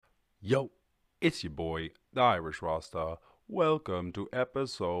Yo, it's your boy, the Irish Rasta. Welcome to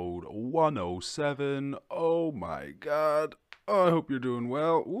episode 107. Oh my god. Oh, I hope you're doing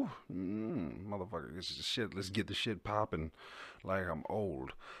well. Ooh, motherfucker, this is shit. Let's get the shit popping like I'm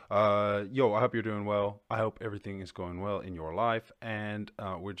old. Yo, I hope you're doing well. I hope everything is going well in your life. And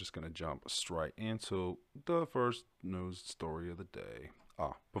we're just going to jump straight into the first news story of the day.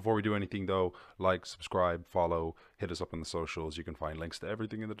 Before we do anything though, like, subscribe, follow, hit us up on the socials. You can find links to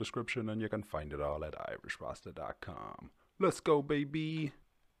everything in the description, and you can find it all at irishrasta.com. Let's go, baby.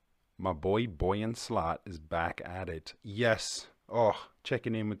 My boy Boyan Slot is back at it. Yes. Oh,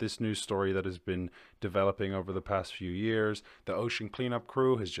 checking in with this news story that has been developing over the past few years. The ocean cleanup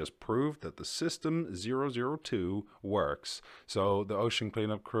crew has just proved that the system 002 works. So the ocean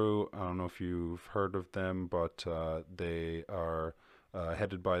cleanup crew, I don't know if you've heard of them, but they are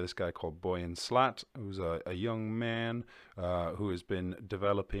headed by this guy called Boyan Slat, who's a young man who has been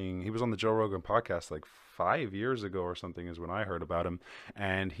developing. He was on the Joe Rogan podcast like 5 years ago or something, is when I heard about him.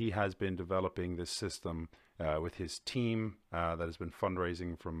 And he has been developing this system with his team that has been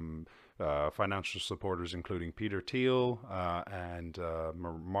fundraising from financial supporters, including Peter Thiel and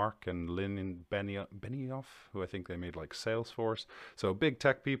Mark and Lynn Benioff, who I think they made like Salesforce. So big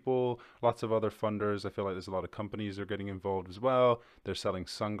tech people, lots of other funders. I feel like there's a lot of companies that are getting involved as well. They're selling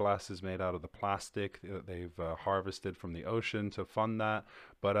sunglasses made out of the plastic that they've harvested from the ocean to fund that.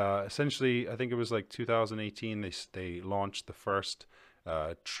 But essentially, I think it was like 2018, they launched the first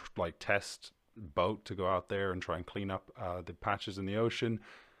test boat to go out there and try and clean up the patches in the ocean.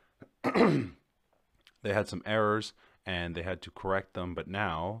 They had some errors and they had to correct them, but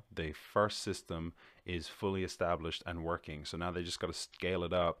now the first system is fully established and working. So now they just got to scale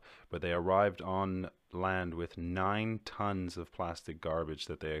it up. But they arrived on land with 9 tons of plastic garbage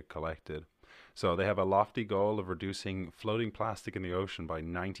that they had collected. So they have a lofty goal of reducing floating plastic in the ocean by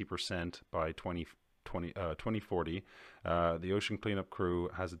 90% by 2040. The ocean cleanup crew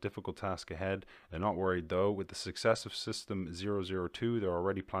has a difficult task ahead. They're not worried though. With the success of System 002, they're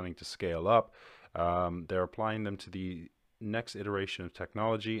already planning to scale up. They're applying them to the next iteration of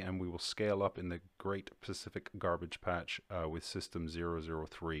technology, and we will scale up in the Great Pacific Garbage Patch with System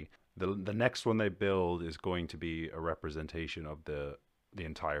 003. The next one they build is going to be a representation of the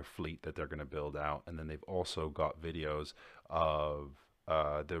entire fleet that they're going to build out, and then they've also got videos of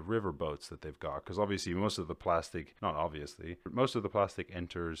the river boats that they've got, because obviously most of the plastic, not obviously, but most of the plastic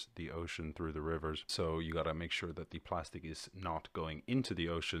enters the ocean through the rivers. So you got to make sure that the plastic is not going into the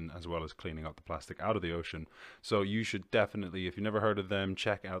ocean, as well as cleaning up the plastic out of the ocean. So you should definitely, if you've never heard of them,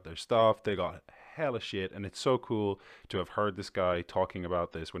 check out their stuff. They got hella shit, and it's so cool to have heard this guy talking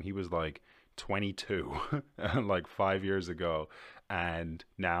about this when he was like 22 like 5 years ago, and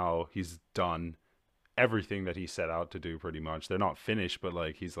now he's done everything that he set out to do. Pretty much, they're not finished, but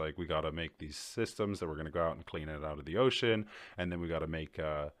like he's like, we got to make these systems that we're going to go out and clean it out of the ocean, and then we got to make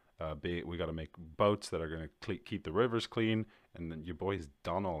we got to make boats that are going to keep the rivers clean. And then your boy's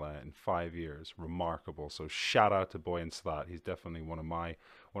done all that in 5 years. Remarkable. So shout out to Boyan Slat. He's definitely one of my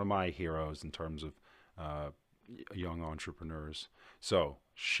heroes in terms of young entrepreneurs. So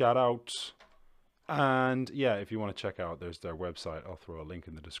shout out. And yeah, if you want to check out, there's their website. I'll throw a link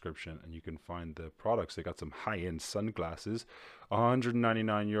in the description, and you can find the products. They got some high-end sunglasses,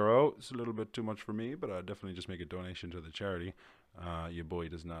 €199. It's a little bit too much for me, but I'd definitely just make a donation to the charity. Your boy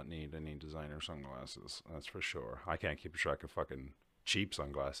does not need any designer sunglasses, that's for sure. I can't keep track of fucking cheap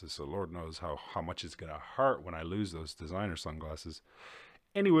sunglasses, so Lord knows how much it's gonna hurt when I lose those designer sunglasses.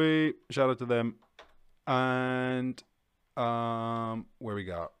 Anyway, shout out to them. And where we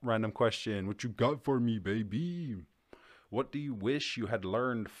got random question. What you got for me, baby? What do you wish you had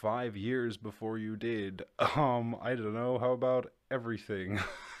learned 5 years before you did? I don't know. How about everything?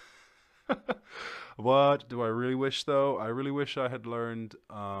 What do I really wish though? I really wish I had learned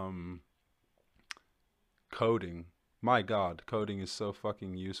coding. My God, coding is so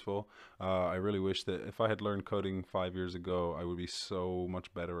fucking useful. I really wish that if I had learned coding 5 years ago, I would be so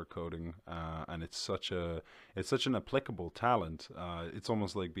much better at coding. And it's such an applicable talent. It's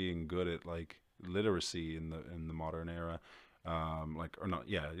almost like being good at like literacy in the modern era. Like, or not,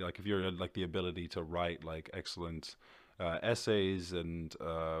 yeah, like if you're like the ability to write like excellent essays and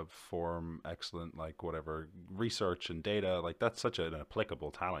form excellent like whatever research and data, like that's such an applicable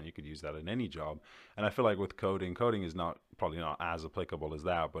talent. You could use that in any job. And I feel like with coding is not probably not as applicable as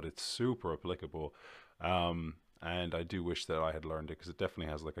that, but it's super applicable. And I do wish that I had learned it, because it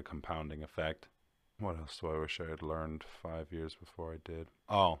definitely has like a compounding effect. What else do I wish I had learned 5 years before I did?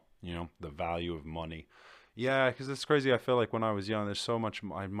 Oh, the value of money. Yeah, because it's crazy. I feel like when I was young, there's so much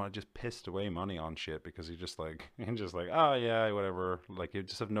I might just pissed away money on shit because you just like you're just like, oh yeah, whatever. Like you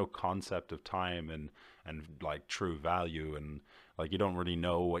just have no concept of time and like true value, and like you don't really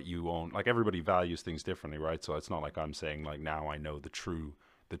know what you own. Like everybody values things differently, right? So it's not like I'm saying like now I know the true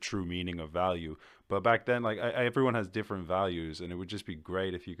meaning of value. But back then, like everyone has different values, and it would just be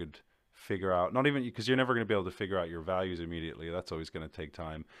great if you could figure out, not even because you're never going to be able to figure out your values immediately. That's always going to take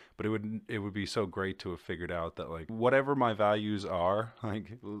time, but it would be so great to have figured out that like whatever my values are,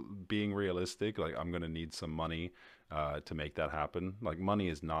 like being realistic, like I'm going to need some money to make that happen. Like money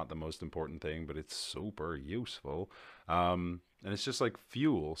is not the most important thing, but it's super useful. And it's just like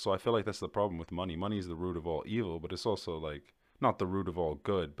fuel. So I feel like that's the problem with money. Money is the root of all evil, but it's also like not the root of all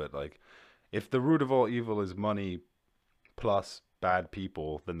good. But like if the root of all evil is money plus bad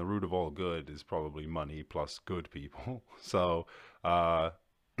people, then the root of all good is probably money plus good people. So, uh,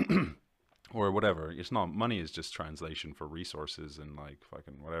 or whatever. It's not, money is just translation for resources and like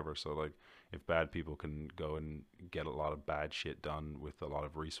fucking whatever. So like if bad people can go and get a lot of bad shit done with a lot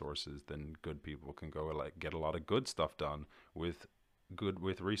of resources, then good people can go like get a lot of good stuff done with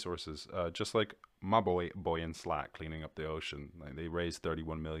resources. Just like my boy in Slack cleaning up the ocean. Like they raised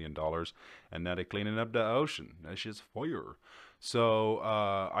 $31 million and now they're cleaning up the ocean. That shit's fire. So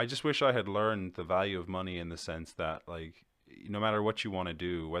I just wish I had learned the value of money in the sense that like no matter what you want to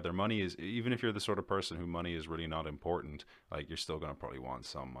do, whether money is, even if you're the sort of person who money is really not important, like you're still gonna probably want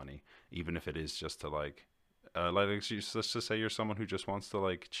some money, even if it is just to like let's just say you're someone who just wants to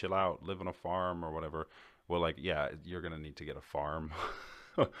like chill out, live on a farm or whatever. Well, like yeah, you're gonna need to get a farm.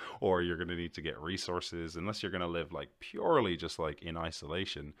 Or you're going to need to get resources. Unless you're going to live like purely just like in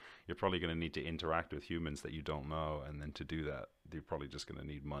isolation, you're probably going to need to interact with humans that you don't know, and then to do that you're probably just going to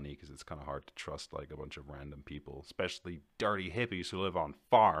need money because it's kind of hard to trust like a bunch of random people, especially dirty hippies who live on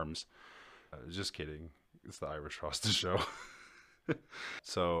farms. Just kidding, it's the Irish Rasta Show.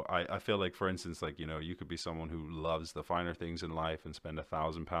 So I feel like, for instance, like, you know, you could be someone who loves the finer things in life and spend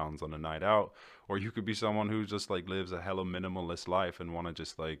 £1,000 on a night out, or you could be someone who just like lives a hella minimalist life and want to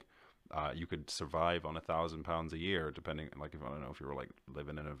just like you could survive on £1,000 a year, depending, like, if I don't know if you were like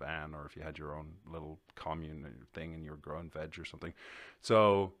living in a van or if you had your own little commune thing and you were growing veg or something.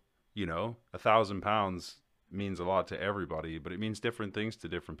 So, you know, £1,000 means a lot to everybody, but it means different things to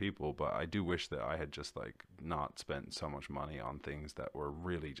different people. But I do wish that I had just like not spent so much money on things that were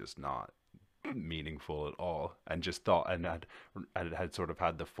really just not meaningful at all, and just thought and had sort of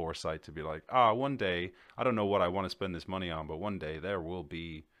had the foresight to be like, one day, I don't know what I want to spend this money on, but one day there will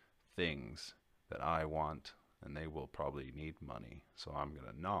be things that I want and they will probably need money, so I'm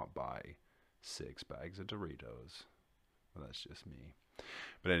gonna not buy 6 bags of Doritos. Well, that's just me.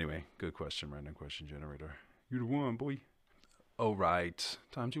 But anyway, good question, random question generator. You the one, boy. All right,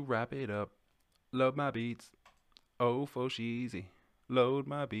 time to wrap it up. Love my beats. Oh, for sheezy. Load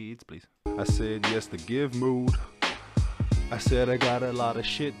my beats, please. I said yes to give mood. I said I got a lot of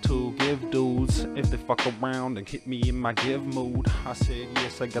shit to give dudes if they fuck around and hit me in my give mood. I said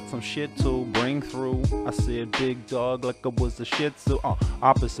yes, I got some shit to bring through. I said big dog like I was a shih tzu.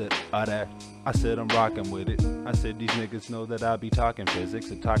 Opposite of that. I said I'm rocking with it. I said these niggas know that I be talking physics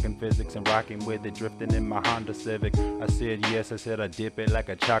and rocking with it, drifting in my Honda Civic. I said yes, I said I dip it like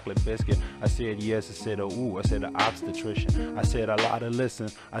a chocolate biscuit. I said yes, I said ooh, I said an obstetrician. I said a lot to listen.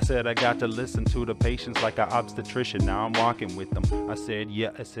 I said I got to listen to the patients like an obstetrician. Now I'm walking with them. I said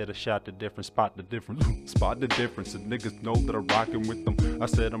yeah, I said I shot the difference, spot the difference, spot the difference. And niggas know that I'm rocking with them. I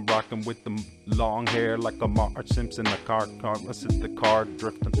said I'm rocking with them. Long hair like a Marge Simpson, the car. I said the car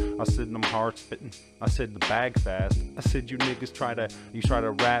drifting. I said I'm hard spitting. I said the bag fast. I said you niggas try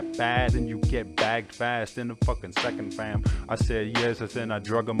to rap bad and you get bagged fast in a fucking second, fam. I said yes, I said I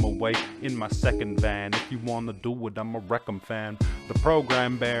drug them away in my second van. If you wanna do it, I'm a wreck 'em fan. The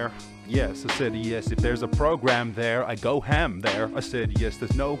program bear. Yes, I said yes, if there's a program there, I go ham there. I said yes,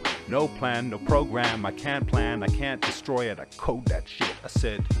 there's no plan, no program, I can't plan, I can't destroy it, I code that shit. I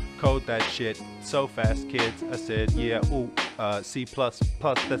said, code that shit, so fast kids. I said, yeah, ooh, C++,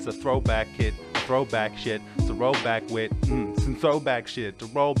 that's a throwback kid, throwback shit, it's a rollback with, some throwback shit to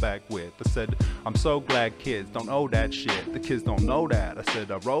roll back with. I said, I'm so glad kids don't know that shit, the kids don't know that. I said,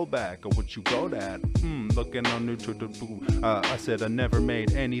 I roll back, or what you go that, looking on neutral to I said, I never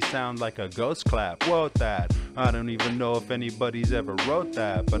made any sound like a ghost clap, wrote that. I don't even know if anybody's ever wrote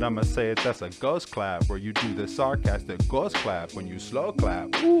that, but I'ma say it, that's a ghost clap, where you do the sarcastic ghost clap when you slow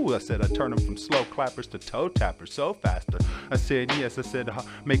clap. Ooh, I said I turn them from slow clappers to toe tappers so faster. I said yes, I said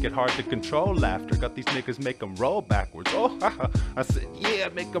make it hard to control laughter, got these niggas make them roll backwards, oh haha. I said yeah,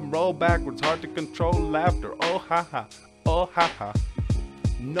 make them roll backwards, hard to control laughter, oh haha, oh haha.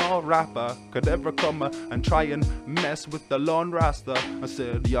 no rapper could ever come and try and mess with the lone rasta. I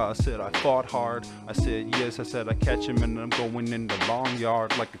said, yeah, I said, I fought hard. I said, yes, I said, I catch him and I'm going in the long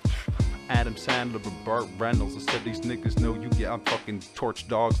yard like Adam Sandler or Burt Reynolds. I said, these niggas know you get, I'm fucking torch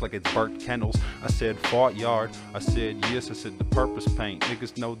dogs like it's Burt Kennels. I said, fought yard. I said, yes, I said, the purpose paint.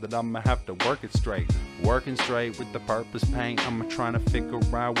 Niggas know that I'ma have to work it straight. Working straight with the purpose paint. I'm trying to figure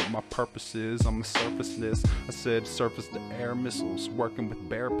out what my purpose is. I'm a surface this. I said, surface to air missiles. Working with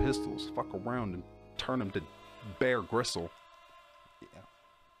bare pistols. Fuck around and turn them to bare gristle.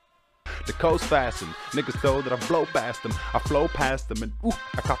 The coast fastened, niggas know that I blow past them. I flow past them and ooh,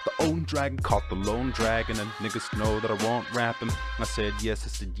 I caught the own dragon, caught the lone dragon, and niggas know that I won't rap him. I said yes, I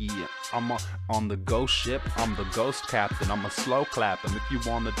said yeah, I'm on the ghost ship, I'm the ghost captain, I'm a slow clap him. If you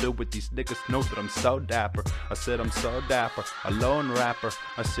wanna do with these niggas, know that I'm so dapper. I said I'm so dapper, a lone rapper.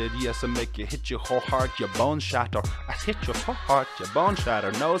 I said yes, I make you hit your whole heart, your bones shatter. I hit your whole heart, your bones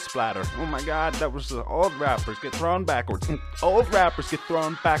shatter, no splatter. Oh my god, that was the old rappers get thrown backwards. Old rappers get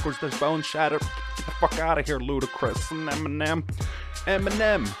thrown backwards, there's bones shatter. Get the fuck out of here, Ludacris and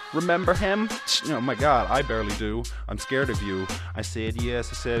Eminem, remember him? Oh my god, I barely do. I'm scared of you. I said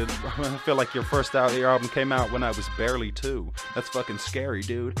yes, I said, I feel like your first your album came out when I was barely 2. That's fucking scary,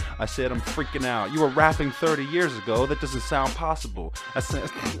 dude. I said, I'm freaking out. You were rapping 30 years ago, that doesn't sound possible. I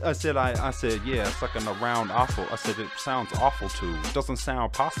said, yeah, it's fucking around awful. I said, it sounds awful too. It doesn't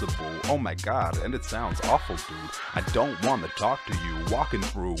sound possible. Oh my god, and it sounds awful, dude. I don't want to talk to you, walking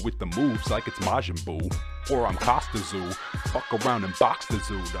through with the moves like it's Majin Buu. Or I'm Costa Zoo. Fuck around and box the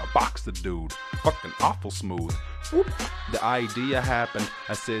zoo, box the dude. Fucking awful smooth. Whoop. The idea happened.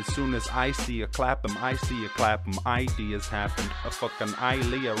 I said, soon as I see a clap him, I see a clap him. Ideas happened. A fucking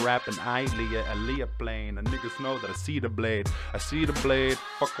Ilea rapping, Ilea playing. And niggas know that I see the blade. I see the blade.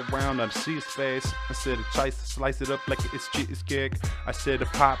 Fuck around, I see his face. I said, slice it up like it's cheesecake. I said,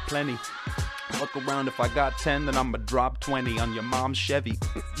 pop plenty. Fuck around, if I got 10, then I'ma drop 20 on your mom's Chevy.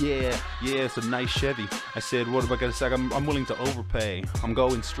 Yeah, it's a nice Chevy. I said, what am I gonna say? I'm willing to overpay. I'm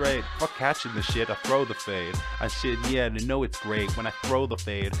going straight. Fuck catching the shit, I throw the fade. I said, yeah, they know it's great when I throw the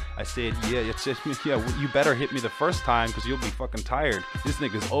fade. I said, yeah, you better hit me the first time, cause you'll be fucking tired. This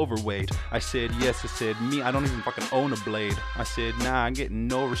nigga's overweight. I said, yes, I said, me, I don't even fucking own a blade. I said, nah, I'm getting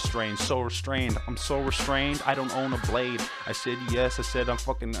no restraint, so restrained. I'm so restrained, I don't own a blade. I said, yes, I said, I'm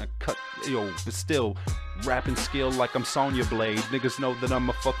fucking cut, but still, rapping skill like I'm Sonya Blade. Niggas know that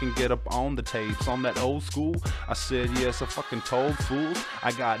I'ma fucking get up on the tapes, on that old school. I said, yes, I fucking told fools.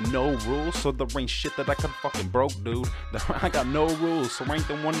 I got no rules, so there ain't shit that I could've fucking broke, dude. I got no rules, so ain't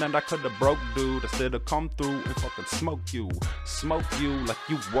the one that I could've broke, dude. I said, I'll come through and fucking smoke you like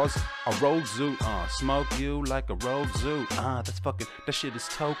you was a road zoot. Smoke you like a road zoot. That shit is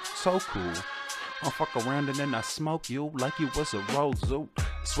so cool. I'll fuck around and then I smoke you like you was a road zoot.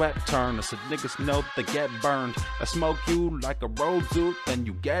 Sweat turn, I said niggas know they get burned. I smoke you like a road zoot, then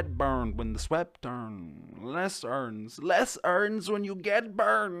you get burned when the sweat turn. Less earns when you get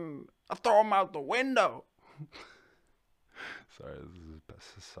burned. I throw them out the window.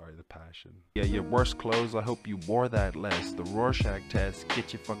 Sorry, the passion. Yeah, your worst clothes, I hope you wore that less. The Rorschach test,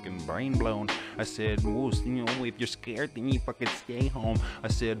 get your fucking brain blown. I said, Moose, if you're scared, then you fucking stay home. I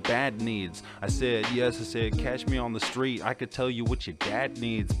said, bad needs. I said, yes, I said, catch me on the street. I could tell you what your dad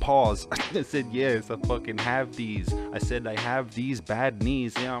needs. Pause. I said, yes, I fucking have these. I said, I have these bad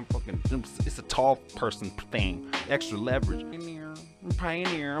knees. Yeah, I'm fucking, it's a tall person thing. Extra leverage. I'm a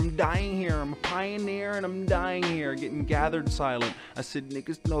pioneer, I'm dying here. I'm a pioneer and I'm dying here. Getting gathered silent. I said,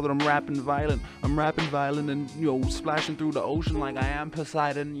 niggas know that I'm rapping violent. I'm rapping violent and, splashing through the ocean like I am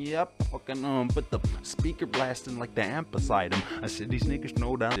Poseidon. Yep, fucking, put the speaker blasting like the amp beside him. I said, these niggas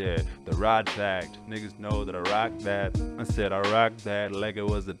know that. Yeah, the rod fact. Niggas know that I rock that. I said, I rock that like it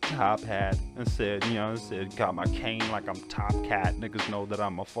was a top hat. I said, got my cane like I'm Top Cat. Niggas know that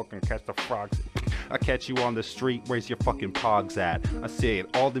I'm a fucking catch the frogs. I catch you on the street, where's your fucking pogs at? I said,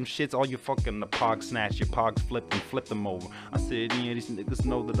 all them shits, all you fucking the pogs snatch, your pogs flipped and flip them over. I said, yeah, these niggas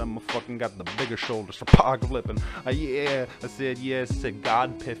know that I'm a fucking got the bigger shoulders for pog flipping. Yeah, I said, yes, I said,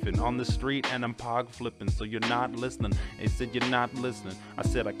 God piffing on the street and I'm pog flipping, so you're not listening. They said, you're not listening. I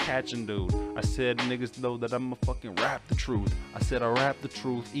said, I catching dude. I said, niggas know that I'm a fucking rap the truth. I said, I rap the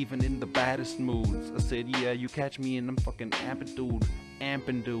truth, even in the baddest moods. I said, yeah, you catch me in them fucking amping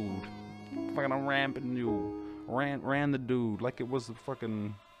dude. Fucking I'm ramping you. Ran the dude like it was a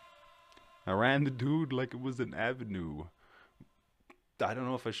fucking. I ran the dude like it was an avenue. I don't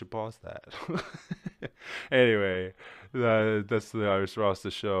know if I should pause that. Anyway, that's the Iris Ross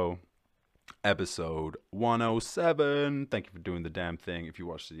the show. episode 107. Thank you for doing the damn thing. If you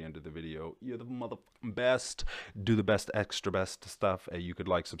watched to the end of the video, you're the motherfucking best. Do the best, extra best stuff. You could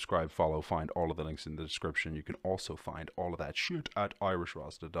like, subscribe, follow, find all of the links in the description. You can also find all of that shit at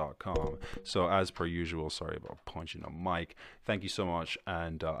irishrasta.com. So as per usual, sorry about punching a mic. Thank you so much,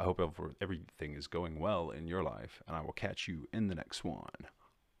 and I hope everything is going well in your life, and I will catch you in the next one.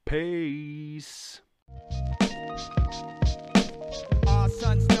 Peace. Our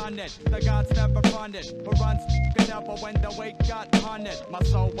son's done it, the gods never run it. Who runs never when the weight got hunted. My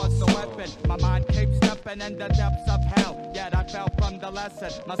soul was the weapon, my mind keeps stepping in the depths of hell. Yet I fell from the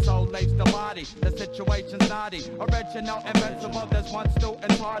lesson, my soul leaves the body. The situation's naughty, original, invincible, there's one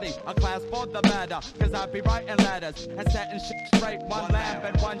student party. A class for the better, cause I be writing letters and setting shit straight. One lamb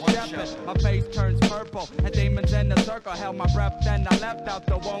and one shepherd. My face turns purple, and demons in the circle held my breath, then I left out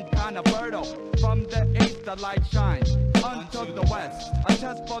the womb kinda fertile. From the east the light shines unto the west, a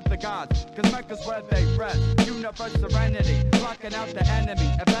test for the gods, cause Mecca's where they rest. Universe serenity, blocking out the enemy.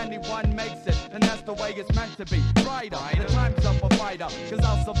 If anyone makes it, then that's the way it's meant to be. Brighter, the time's up a fighter, cause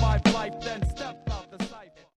I'll survive life, then step up.